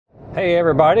Hey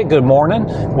everybody, good morning.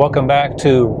 Welcome back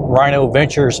to Rhino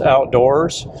Ventures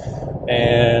Outdoors.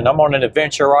 And I'm on an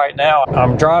adventure right now.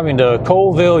 I'm driving to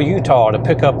Coalville, Utah to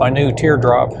pick up my new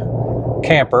teardrop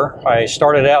camper. I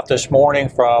started out this morning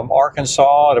from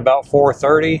Arkansas at about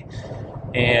 4:30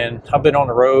 and I've been on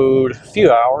the road a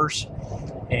few hours.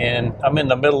 And I'm in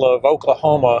the middle of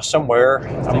Oklahoma somewhere.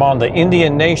 I'm on the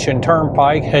Indian Nation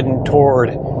Turnpike heading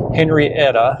toward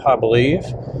Henrietta, I believe.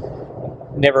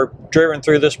 Never driven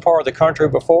through this part of the country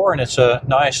before, and it's a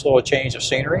nice little change of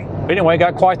scenery. But anyway,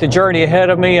 got quite the journey ahead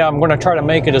of me. I'm going to try to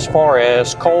make it as far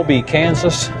as Colby,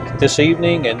 Kansas this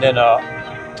evening, and then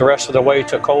the rest of the way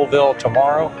to Coalville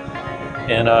tomorrow.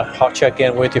 And I'll check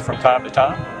in with you from time to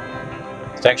time.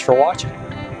 Thanks for watching.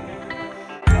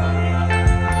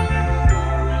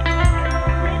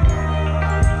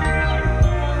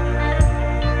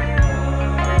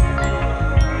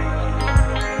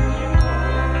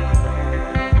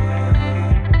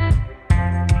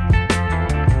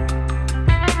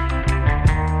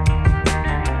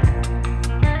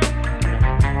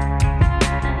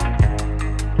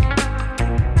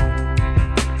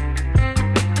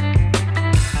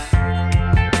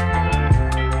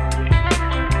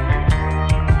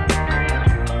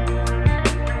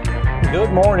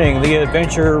 Good morning. The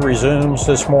adventure resumes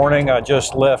this morning. I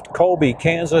just left Colby,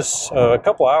 Kansas a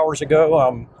couple hours ago.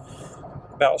 I'm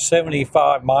about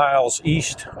 75 miles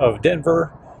east of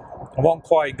Denver. I won't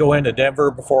quite go into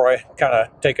Denver before I kind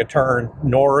of take a turn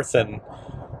north and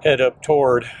head up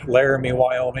toward Laramie,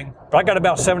 Wyoming. But I got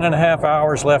about 7.5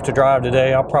 hours left to drive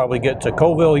today. I'll probably get to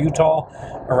Coalville, Utah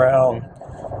around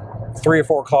 3 or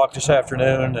 4 o'clock this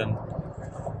afternoon, and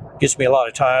gives me a lot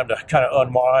of time to kind of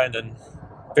unwind and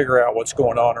figure out what's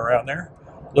going on around there.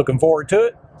 Looking forward to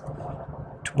it.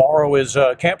 Tomorrow is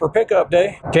camper pickup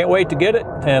day. Can't wait to get it,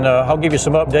 and I'll give you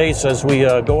some updates as we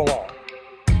go along.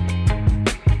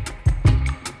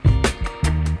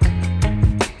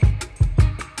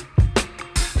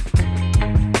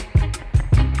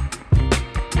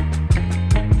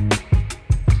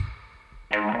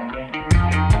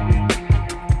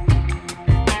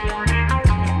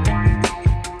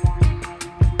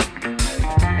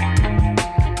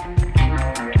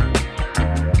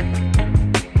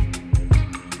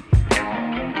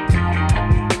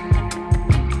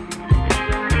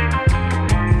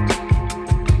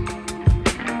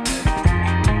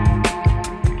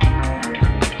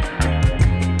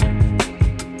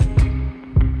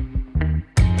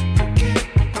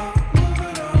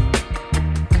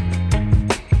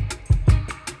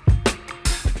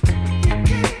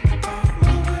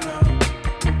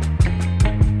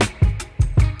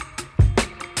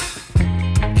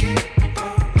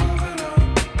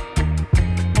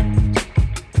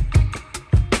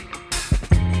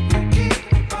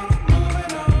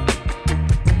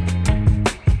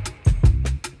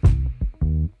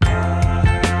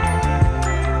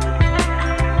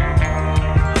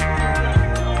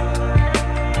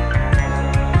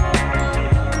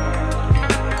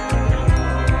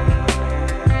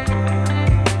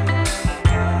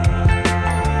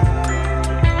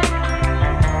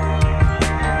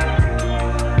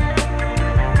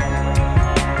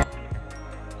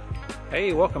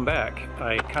 Hey, welcome back.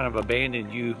 I kind of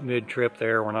abandoned you mid-trip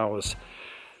there when I was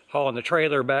hauling the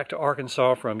trailer back to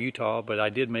Arkansas from Utah, but I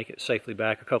did make it safely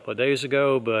back a couple of days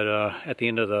ago. But at the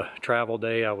end of the travel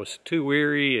day, I was too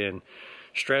weary and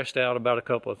stressed out about a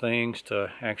couple of things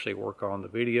to actually work on the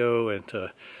video and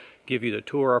to give you the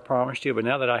tour I promised you. But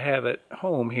now that I have it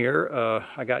home here,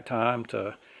 I got time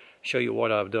to show you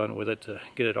what I've done with it to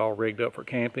get it all rigged up for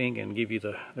camping and give you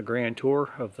the grand tour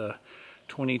of the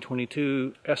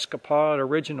 2022 Escapod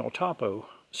original TOPO.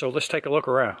 So let's take a look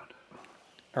around.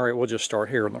 All right, we'll just start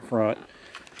here in the front.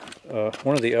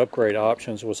 One of the upgrade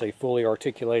options was a fully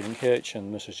articulating hitch,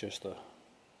 and this is just the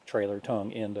trailer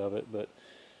tongue end of it, but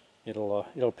it'll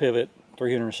pivot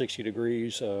 360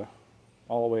 degrees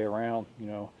all the way around, you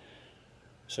know.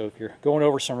 So if you're going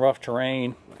over some rough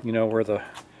terrain, you know, where the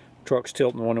truck's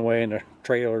tilting one way and the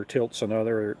trailer tilts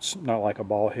another, it's not like a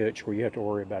ball hitch where you have to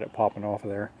worry about it popping off of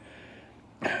there.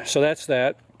 So that's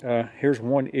that. Here's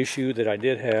one issue that I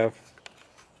did have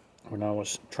when I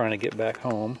was trying to get back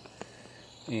home,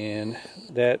 and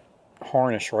that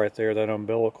harness right there, that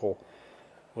umbilical,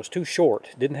 was too short.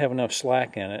 Didn't have enough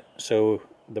slack in it, so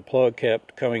the plug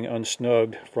kept coming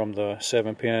unsnugged from the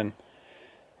 7-pin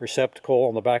receptacle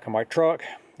on the back of my truck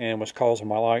and was causing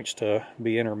my lights to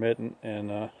be intermittent.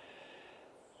 And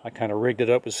I kind of rigged it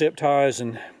up with zip ties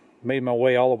and made my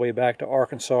way all the way back to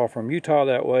Arkansas from Utah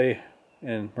that way,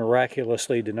 and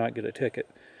miraculously did not get a ticket.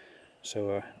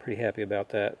 So pretty happy about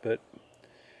that. But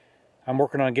I'm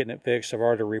working on getting it fixed. I've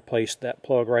already replaced that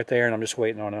plug right there, and I'm just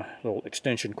waiting on a little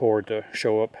extension cord to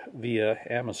show up via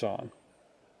Amazon.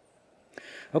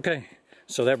 Okay,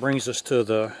 so that brings us to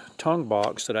the tongue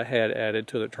box that I had added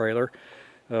to the trailer.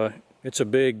 It's a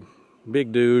big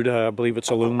dude. I believe it's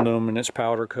aluminum, and it's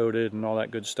powder coated and all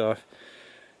that good stuff.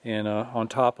 And on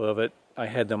top of it, I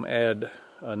had them add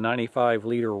a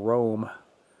 95-liter Rome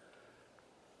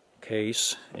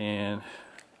case, and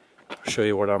I'll show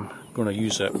you what I'm going to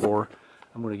use that for.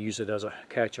 I'm going to use it as a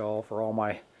catch-all for all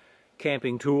my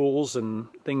camping tools and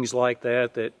things like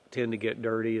that that tend to get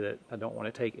dirty that I don't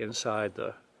want to take inside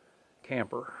the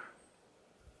camper.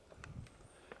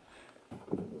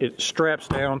 It straps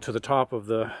down to the top of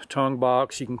the tongue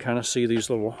box. You can kind of see these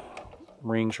little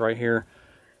rings right here,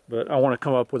 but I want to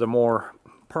come up with a more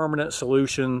permanent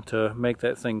solution to make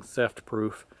that thing theft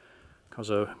proof, because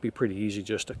it would be pretty easy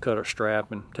just to cut a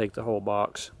strap and take the whole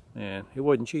box, and it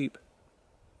wasn't cheap.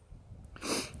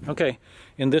 Okay,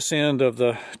 in this end of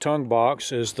the tongue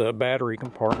box is the battery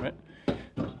compartment,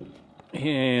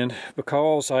 and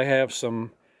because I have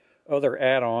some other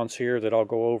add-ons here that I'll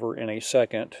go over in a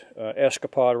second,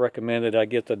 Escapod recommended I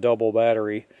get the double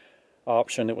battery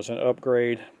option. It was an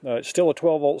upgrade. It's still a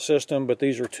 12-volt system, but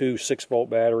these are two 6-volt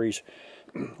batteries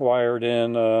wired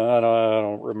in, I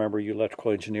don't remember, you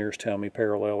electrical engineers tell me,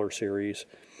 parallel or series.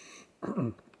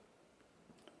 I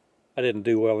didn't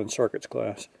do well in circuits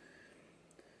class.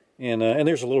 And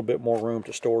there's a little bit more room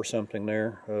to store something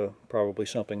there, probably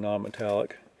something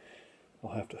non-metallic.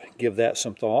 I'll have to give that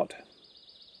some thought.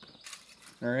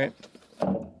 All right.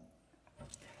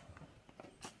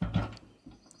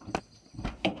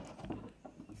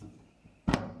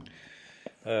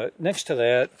 Next to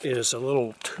that is a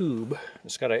little tube.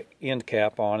 It's got an end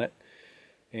cap on it,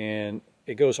 and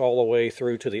it goes all the way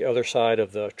through to the other side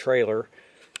of the trailer.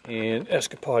 And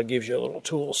Escapod gives you a little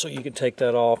tool so you can take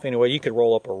that off. Anyway, you could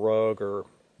roll up a rug or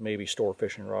maybe store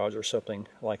fishing rods or something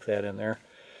like that in there.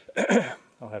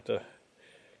 I'll have to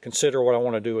consider what I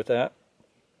want to do with that.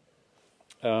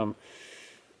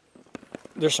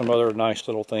 There's some other nice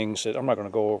little things that I'm not going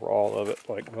to go over all of it.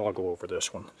 Like, well, I'll go over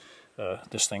this one.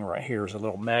 This thing right here is a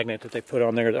little magnet that they put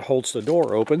on there that holds the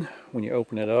door open when you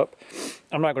open it up.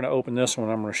 I'm not going to open this one.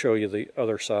 I'm going to show you the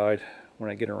other side when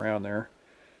I get around there.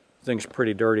 The thing's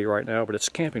pretty dirty right now, but it's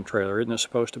a camping trailer, isn't it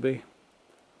supposed to be?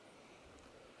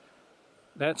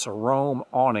 That's a Rome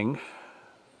awning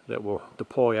that will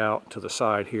deploy out to the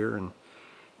side here and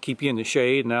keep you in the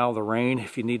shade and out of the rain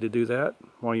if you need to do that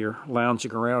while you're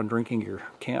lounging around drinking your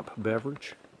camp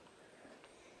beverage.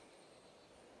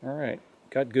 Alright,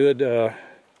 got good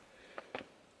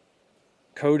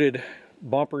coated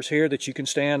bumpers here that you can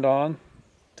stand on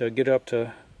to get up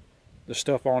to the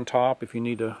stuff on top if you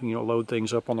need to, you know, load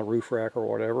things up on the roof rack or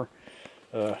whatever.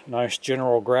 Nice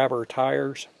general grabber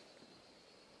tires,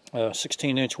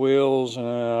 16-inch wheels.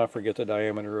 I forget the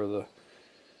diameter of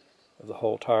the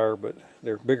whole tire, but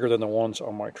they're bigger than the ones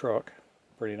on my truck.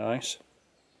 Pretty nice.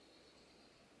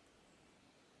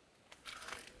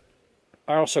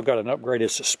 I also got an upgraded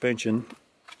suspension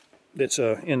that's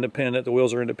independent. The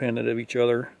wheels are independent of each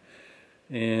other,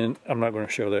 and I'm not going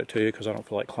to show that to you because I don't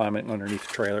feel like climbing underneath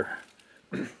the trailer.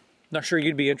 Not sure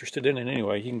you'd be interested in it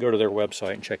anyway. You can go to their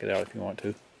website and check it out if you want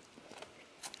to.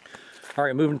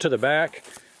 Alright, moving to the back.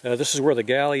 This is where the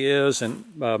galley is, and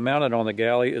mounted on the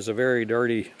galley is a very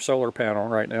dirty solar panel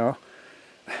right now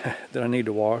that I need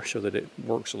to wash so that it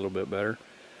works a little bit better.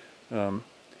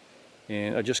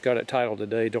 And I just got it titled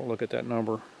today. Don't look at that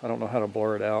number. I don't know how to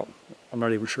blur it out. I'm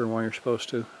not even sure why you're supposed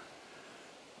to.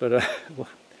 But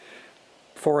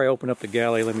before I open up the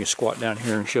galley, let me squat down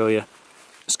here and show you.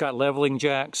 It's got leveling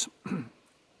jacks,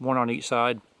 one on each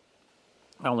side.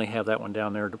 I only have that one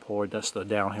down there deployed. That's the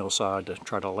downhill side to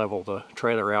try to level the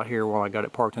trailer out here while I got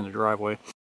it parked in the driveway.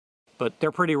 But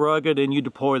they're pretty rugged, and you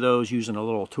deploy those using a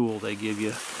little tool they give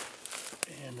you.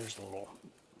 And there's a little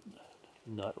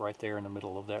nut right there in the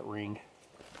middle of that ring.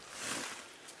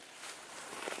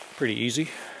 Pretty easy.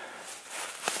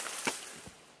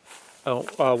 Oh,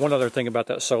 one other thing about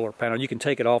that solar panel, you can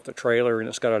take it off the trailer, and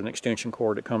it's got an extension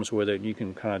cord that comes with it, and you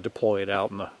can kind of deploy it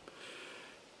out in the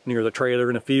near the trailer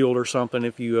in a field or something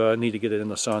if you need to get it in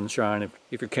the sunshine,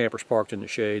 if your camper's parked in the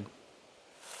shade.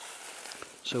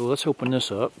 So let's open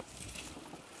this up.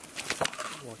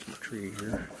 Watch my tree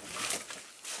here.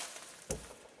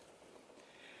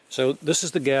 So this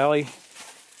is the galley,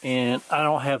 and I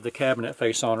don't have the cabinet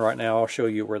face on right now. I'll show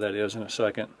you where that is in a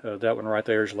second. That one right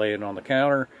there is laying on the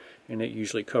counter, and it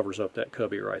usually covers up that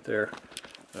cubby right there.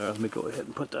 Let me go ahead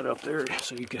and put that up there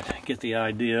so you can get the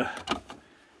idea.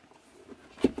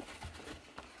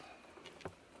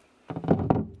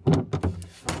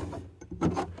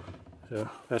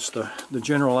 that's the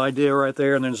general idea right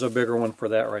there, and then there's a bigger one for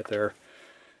that right there.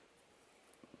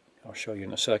 I'll show you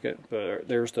in a second. But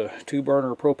there's the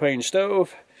 2-burner propane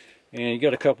stove, and you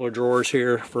got a couple of drawers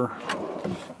here for,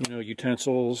 you know,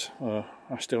 utensils. I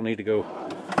still need to go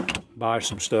buy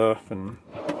some stuff, and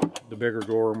the bigger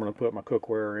drawer I'm going to put my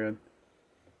cookware in.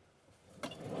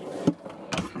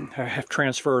 I have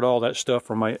transferred all that stuff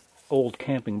from my old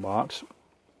camping box.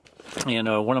 And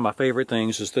one of my favorite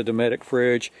things is the Dometic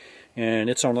fridge, and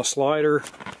it's on a slider.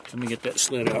 Let me get that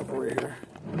slid out for you here.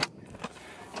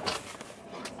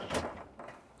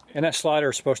 And that slider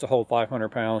is supposed to hold 500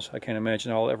 pounds. I can't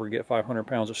imagine I'll ever get 500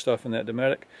 pounds of stuff in that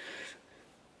Dometic.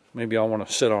 Maybe I'll want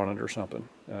to sit on it or something.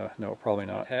 No, probably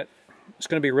not. It's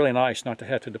going to be really nice not to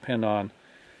have to depend on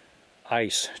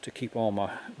ice to keep all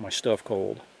my stuff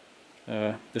cold.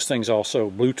 This thing's also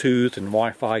Bluetooth and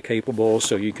Wi-Fi capable,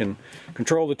 so you can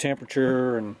control the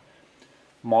temperature and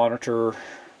monitor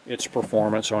its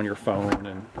performance on your phone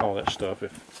and all that stuff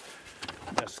if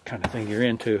that's the kind of thing you're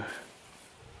into.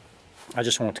 I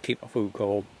just want to keep my food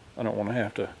cold. I don't want to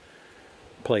have to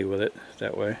play with it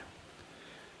that way.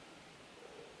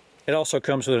 It also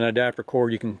comes with an adapter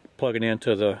cord. You can plug it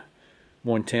into the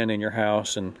 110 in your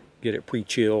house and get it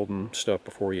pre-chilled and stuff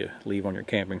before you leave on your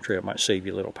camping trip. It might save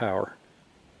you a little power.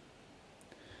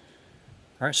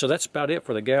 Alright, so that's about it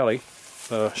for the galley.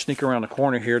 Sneak around the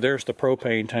corner here. There's the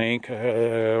propane tank.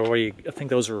 I think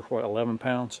those are, what, 11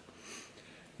 pounds?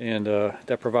 And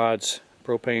that provides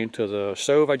propane to the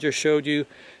stove I just showed you,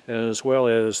 as well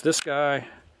as this guy,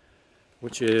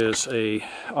 which is a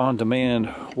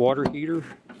on-demand water heater.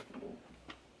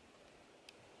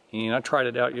 And I tried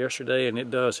it out yesterday, and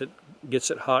it gets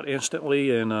it hot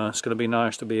instantly, and it's going to be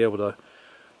nice to be able to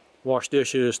wash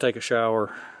dishes, take a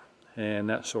shower, and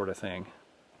that sort of thing.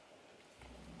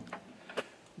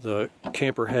 The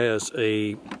camper has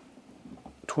a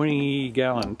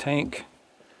 20-gallon tank,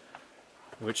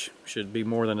 which should be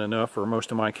more than enough for most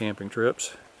of my camping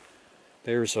trips.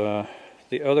 There's the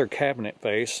other cabinet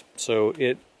face, so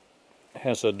it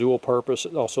has a dual purpose.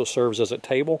 It also serves as a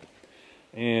table,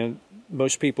 and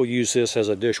most people use this as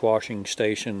a dishwashing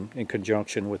station in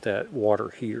conjunction with that water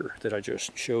heater that I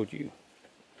just showed you.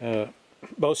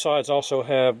 Both sides also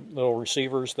have little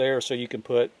receivers there, so you can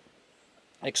put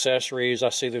accessories. I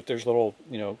see that there's little,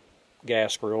 you know,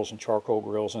 gas grills and charcoal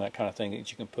grills and that kind of thing that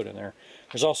you can put in there.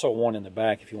 There's also one in the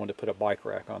back if you want to put a bike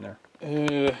rack on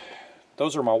there.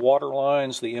 Those are my water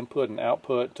lines, the input and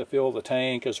output to fill the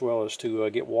tank, as well as to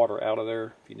get water out of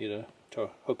there if you need to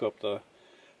hook up the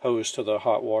hose to the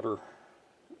hot water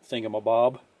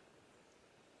thingamabob.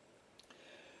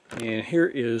 And here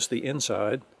is the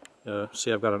inside.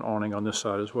 See, I've got an awning on this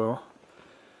side as well.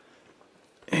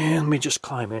 And let me just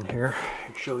climb in here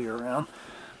and show you around.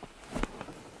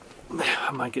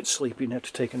 I might get sleepy and have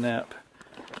to take a nap.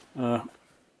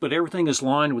 But everything is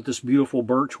lined with this beautiful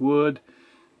birch wood,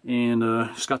 and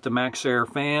it's got the Max Air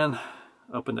fan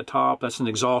up in the top. That's an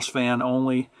exhaust fan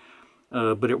only,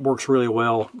 but it works really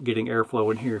well getting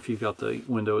airflow in here if you've got the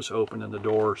windows open and the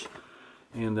doors.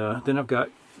 And then I've got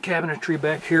cabinetry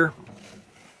back here,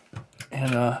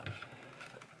 and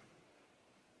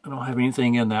I don't have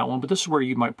anything in that one, but this is where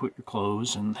you might put your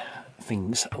clothes and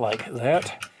things like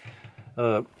that.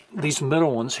 These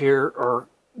middle ones here are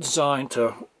designed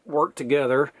to work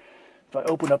together. If I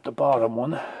open up the bottom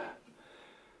one,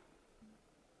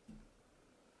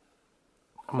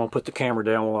 I'm going to put the camera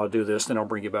down while I do this, then I'll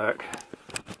bring you back.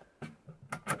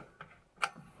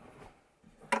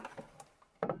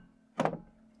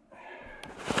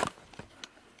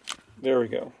 There we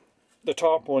go. The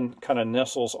top one kind of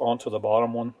nestles onto the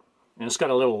bottom one, and it's got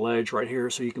a little ledge right here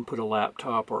so you can put a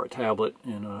laptop or a tablet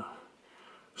and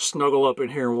snuggle up in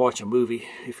here and watch a movie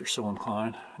if you're so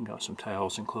inclined. I've got some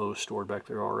towels and clothes stored back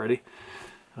there already,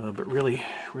 but really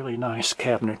nice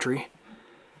cabinetry.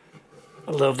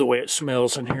 I love the way it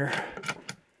smells in here.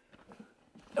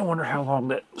 I wonder how long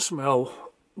that smell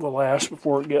will last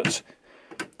before it gets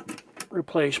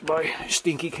replaced by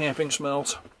stinky camping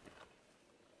smells.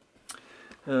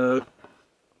 A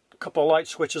couple of light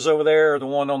switches over there. The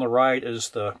one on the right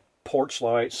is the porch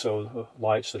light, so the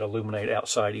lights that illuminate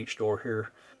outside each door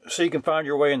here, so you can find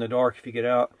your way in the dark if you get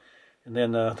out. And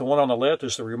then the one on the left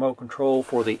is the remote control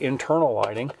for the internal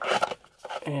lighting,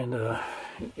 and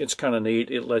it's kind of neat.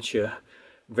 It lets you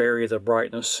vary the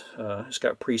brightness. It's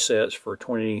got presets for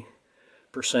 20%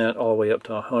 all the way up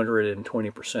to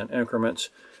 120% increments.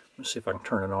 Let's see if I can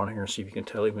turn it on here and see if you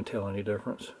can even tell any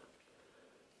difference.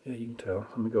 Yeah, you can tell.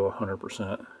 Let me go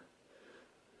 100%.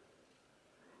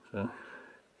 So,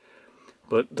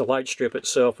 but the light strip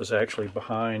itself is actually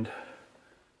behind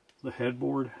the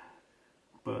headboard,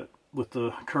 but with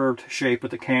the curved shape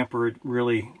of the camper, it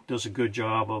really does a good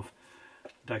job of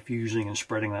diffusing and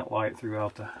spreading that light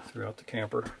throughout the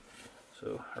camper.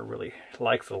 So I really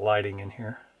like the lighting in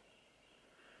here.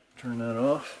 Turn that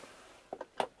off.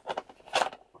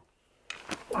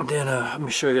 And then let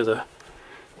me show you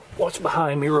what's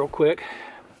behind me real quick.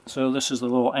 So this is the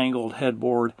little angled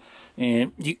headboard,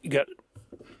 and you got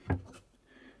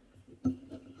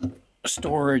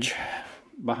storage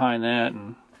behind that,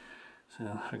 and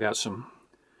so I got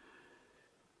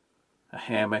a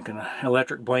hammock and an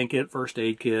electric blanket, first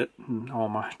aid kit, and all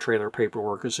my trailer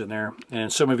paperwork is in there.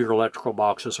 And some of your electrical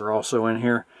boxes are also in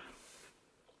here.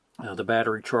 The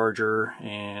battery charger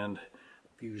and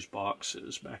fuse box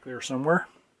is back there somewhere.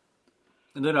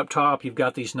 And then up top you've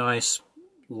got these nice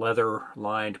leather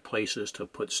lined places to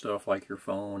put stuff like your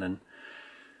phone and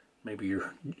maybe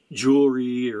your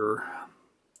jewelry or a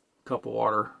cup of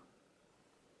water,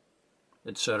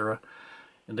 etc.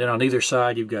 And then on either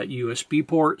side you've got USB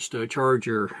ports to charge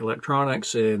your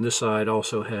electronics, and this side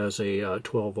also has a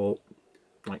 12 volt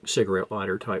like cigarette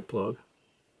lighter type plug.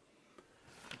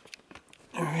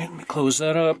 Alright, let me close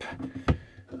that up.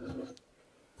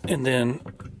 And then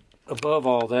above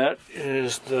all that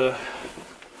is the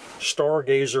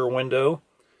stargazer window.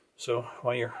 So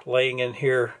while you're laying in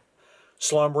here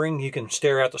slumbering, you can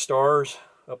stare at the stars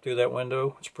up through that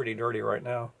window. It's pretty dirty right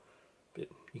now, but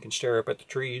you can stare up at the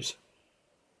trees.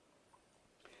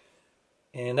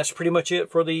 And that's pretty much it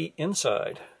for the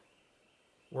inside.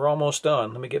 We're almost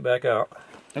done. Let me get back out.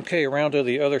 Okay, around to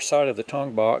the other side of the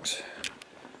tongue box.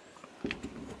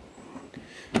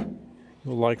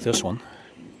 You'll like this one.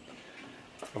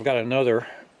 I've got another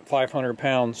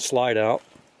 500-pound slide out,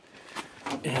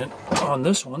 and on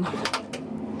this one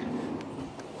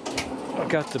I've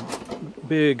got the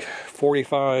big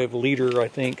 45-liter, I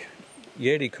think,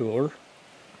 Yeti cooler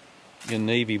in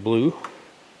navy blue.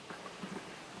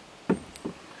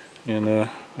 And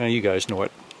now you guys know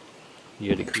what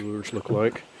Yeti coolers look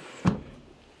like.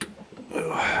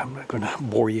 Oh, I'm not going to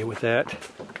bore you with that.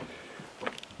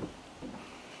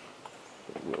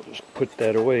 We'll just put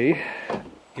that away.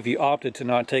 If you opted to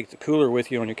not take the cooler with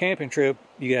you on your camping trip,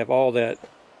 you have all that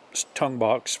tongue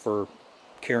box for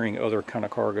carrying other kind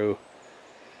of cargo.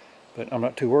 But I'm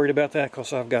not too worried about that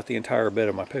because I've got the entire bed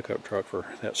of my pickup truck for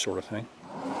that sort of thing.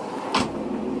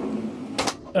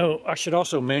 Oh, I should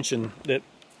also mention that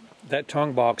that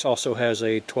tongue box also has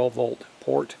a 12 volt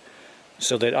port,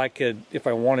 so that I could, if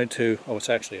I wanted to, oh, it's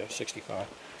actually a 65.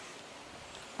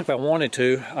 If I wanted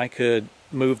to, I could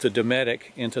move the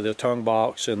Dometic into the tongue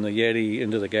box and the Yeti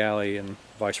into the galley and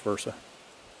vice versa.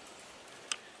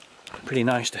 Pretty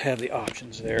nice to have the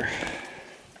options there.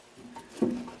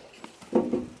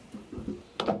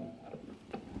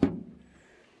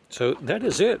 So that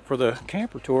is it for the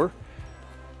camper tour.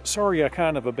 Sorry I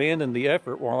kind of abandoned the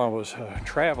effort while I was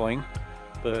traveling,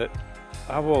 but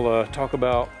I will talk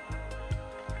about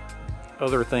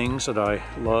other things that I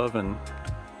love and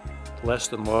less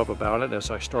than love about it as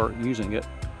I start using it.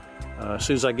 As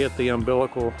soon as I get the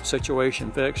umbilical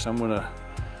situation fixed, I'm going to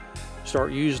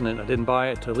start using it. I didn't buy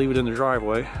it to leave it in the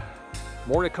driveway.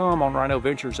 More to come on Rhino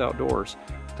Ventures Outdoors.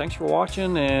 Thanks for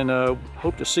watching, and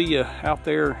hope to see you out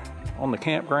there on the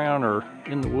campground or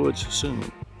in the woods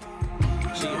soon.